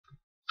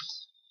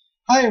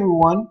Hi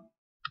everyone,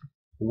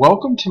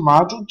 welcome to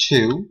Module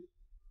 2.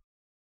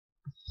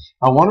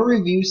 I want to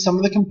review some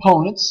of the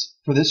components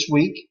for this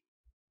week.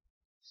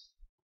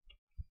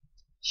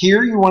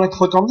 Here you want to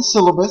click on the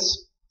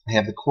syllabus. I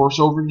have the course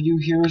overview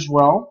here as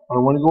well. I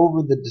want to go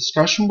over the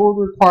discussion board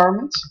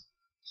requirements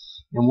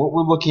and what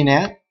we're looking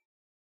at.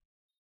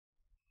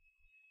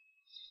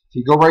 If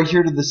you go right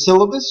here to the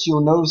syllabus,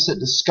 you'll notice that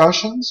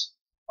discussions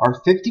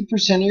are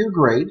 50% of your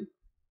grade,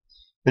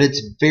 but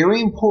it's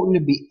very important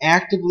to be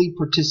actively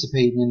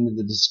participating in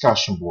the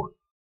discussion board.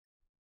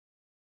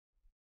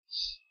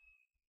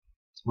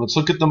 Let's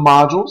look at the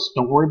modules.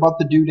 Don't worry about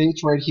the due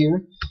dates right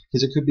here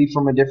because it could be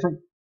from a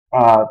different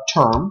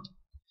term.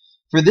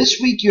 For this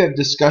week, you have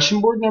discussion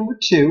board number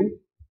 2.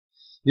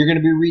 You're going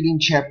to be reading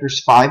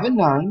chapters 5 and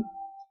 9.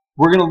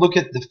 We're going to look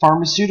at the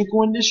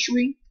pharmaceutical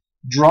industry,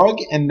 drug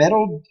and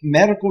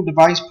medical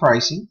device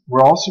pricing.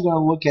 We're also going to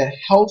look at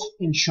health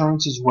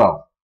insurance as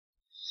well.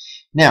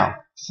 Now,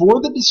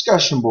 for the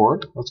discussion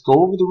board, let's go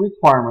over the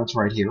requirements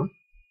right here.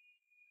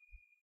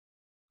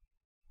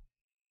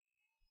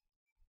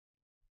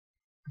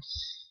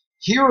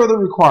 Here are the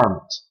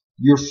requirements.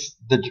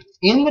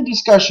 In the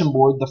discussion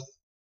board,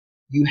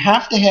 you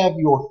have to have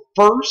your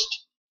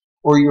first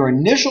or your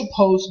initial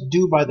post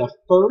due by the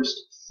first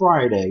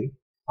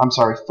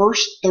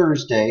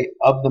Thursday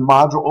of the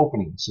module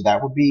opening. So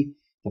that would be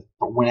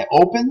when it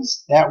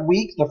opens that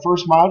week, the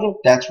first module,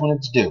 that's when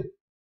it's due.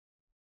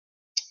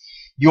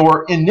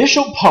 Your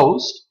initial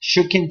post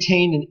should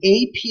contain an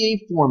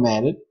APA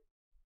formatted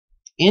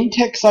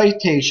in-text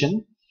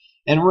citation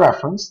and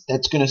reference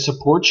that's going to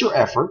support your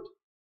effort.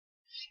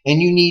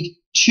 And you need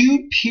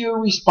 2 peer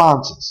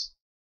responses.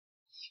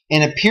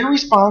 And a peer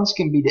response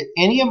can be to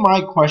any of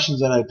my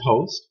questions that I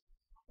post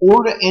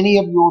or to any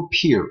of your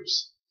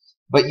peers.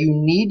 But you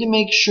need to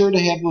make sure to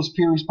have those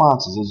peer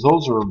responses, as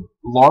those are a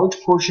large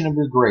portion of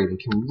your grade and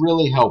can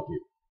really help you.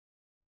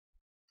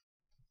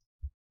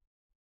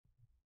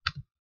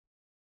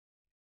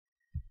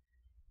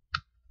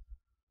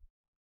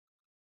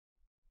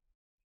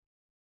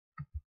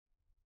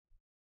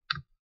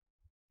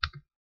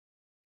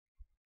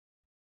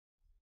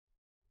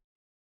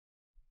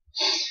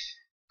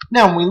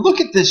 Now, when we look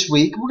at this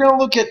week, we're going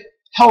to look at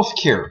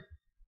healthcare.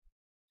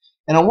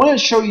 And I want to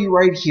show you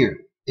right here.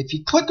 If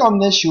you click on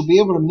this, you'll be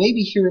able to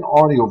maybe hear an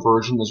audio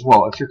version as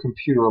well if your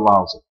computer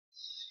allows it.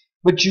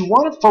 But you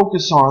want to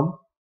focus on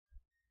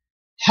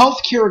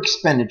healthcare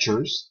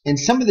expenditures and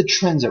some of the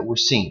trends that we're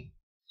seeing.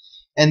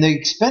 And the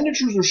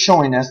expenditures are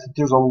showing us that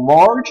there's a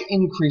large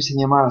increase in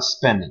the amount of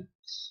spending.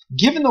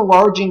 Given the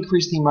large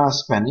increase in the amount of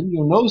spending,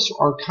 you'll notice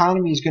our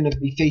economy is going to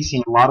be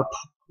facing a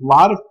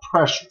lot of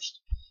pressures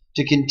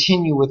to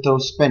continue with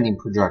those spending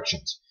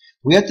projections.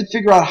 We have to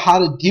figure out how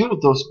to deal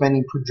with those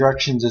spending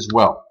projections as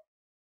well.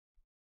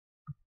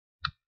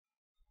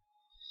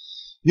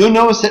 You'll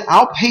notice that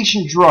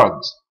outpatient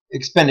drugs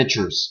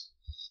expenditures,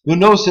 you'll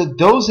notice that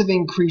those have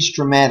increased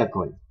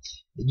dramatically.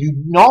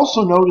 You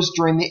also notice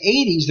during the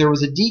 80s there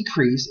was a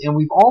decrease, and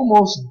we've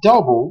almost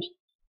doubled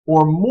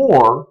or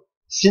more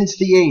since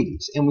the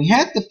 80s. And we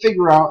have to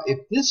figure out,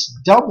 if this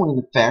doubling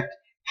effect,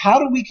 how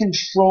do we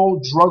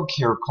control drug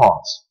care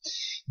costs?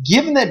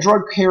 Given that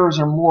drug cares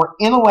are more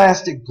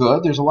inelastic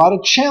good, there's a lot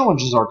of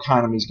challenges our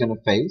economy is going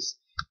to face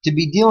to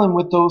be dealing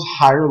with those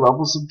higher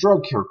levels of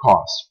drug care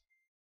costs.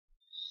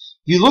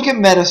 If you look at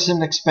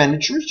medicine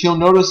expenditures, you'll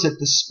notice that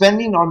the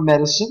spending on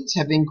medicines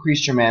have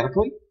increased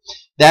dramatically.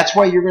 That's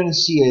why you're going to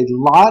see a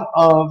lot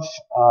of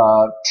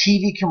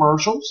TV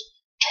commercials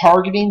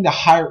targeting the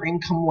higher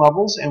income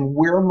levels and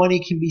where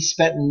money can be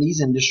spent in these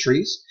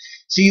industries.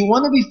 So you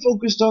want to be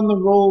focused on the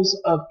roles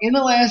of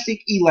inelastic,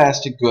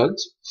 elastic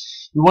goods.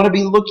 You want to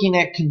be looking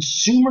at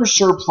consumer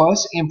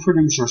surplus and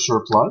producer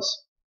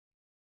surplus.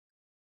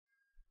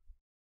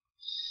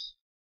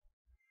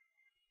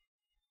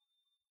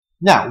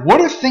 Now,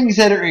 what are things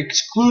that are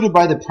excluded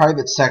by the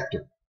private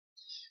sector?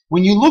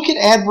 When you look at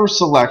adverse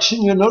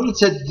selection, you'll notice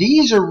that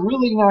these are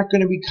really not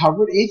going to be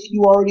covered if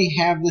you already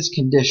have this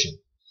condition.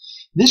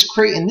 This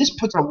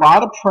puts a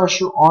lot of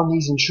pressure on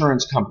these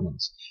insurance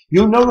companies.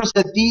 You'll notice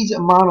that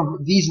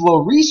these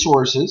low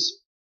resources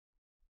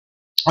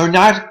are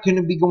not going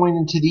to be going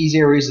into these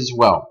areas as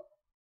well.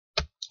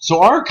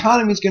 So our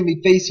economy is going to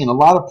be facing a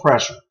lot of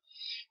pressure.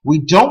 We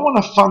don't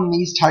want to fund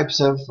these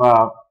types of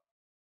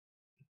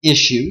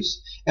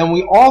issues, and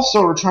we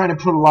also are trying to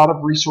put a lot of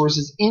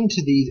resources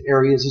into these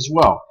areas as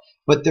well.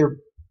 But they're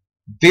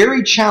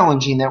very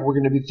challenging that we're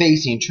going to be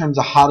facing in terms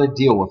of how to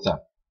deal with them.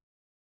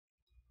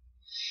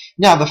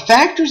 Now, the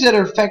factors that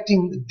are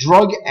affecting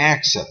drug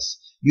access,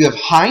 you have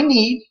high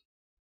need,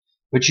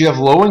 but you have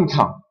low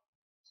income.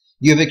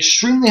 You have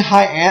extremely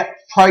high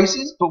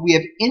prices, but we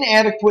have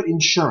inadequate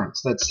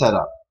insurance that's set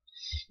up.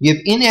 You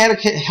have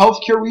inadequate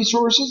healthcare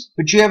resources,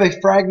 but you have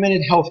a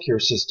fragmented healthcare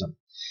system.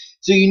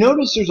 So you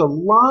notice there's a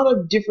lot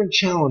of different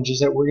challenges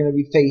that we're going to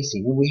be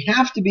facing, and we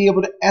have to be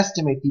able to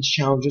estimate these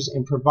challenges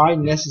and provide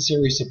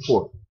necessary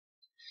support.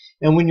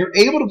 And when you're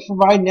able to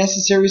provide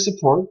necessary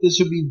support, this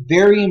will be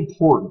very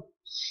important.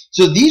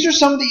 So these are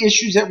some of the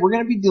issues that we're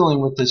going to be dealing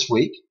with this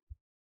week.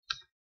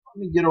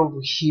 Let me get over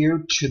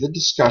here to the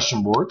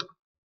discussion board.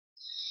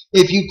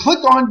 If you click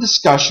on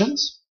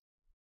discussions,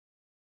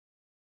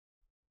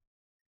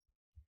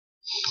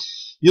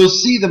 you'll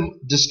see the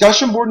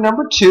discussion board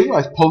number 2.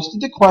 I've posted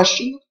the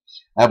question.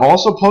 I've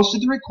also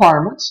posted the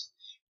requirements.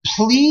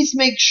 Please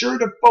make sure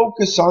to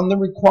focus on the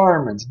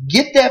requirements.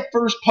 Get that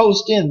first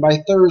post in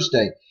by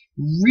Thursday.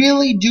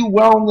 Really do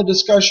well on the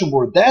discussion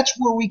board. That's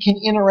where we can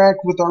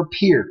interact with our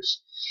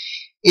peers.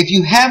 If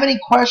you have any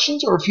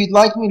questions or if you'd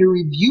like me to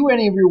review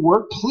any of your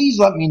work, please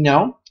let me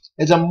know,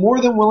 as I'm more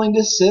than willing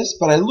to assist,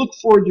 but I look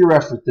forward to your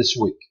effort this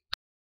week.